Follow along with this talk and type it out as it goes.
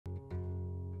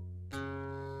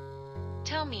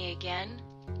Tell me again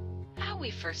how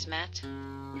we first met.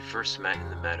 We first met in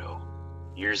the meadow,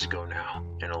 years ago now,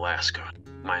 in Alaska,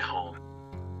 my home.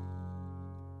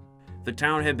 The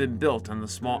town had been built on the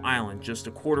small island just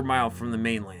a quarter mile from the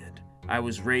mainland. I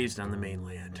was raised on the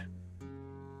mainland.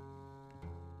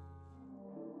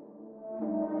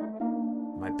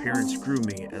 My parents grew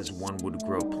me as one would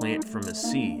grow plant from a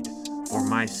seed, for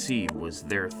my seed was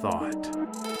their thought.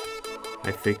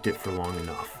 I faked it for long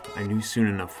enough. I knew soon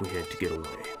enough we had to get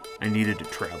away. I needed to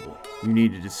travel. You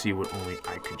needed to see what only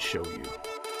I could show you.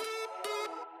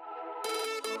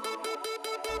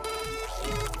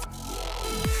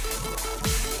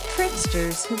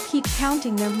 Tricksters who keep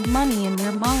counting their money in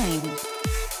their mind.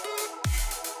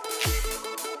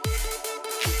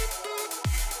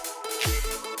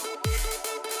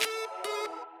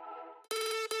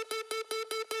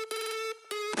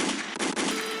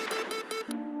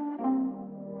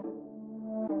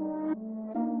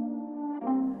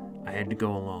 I had to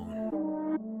go alone.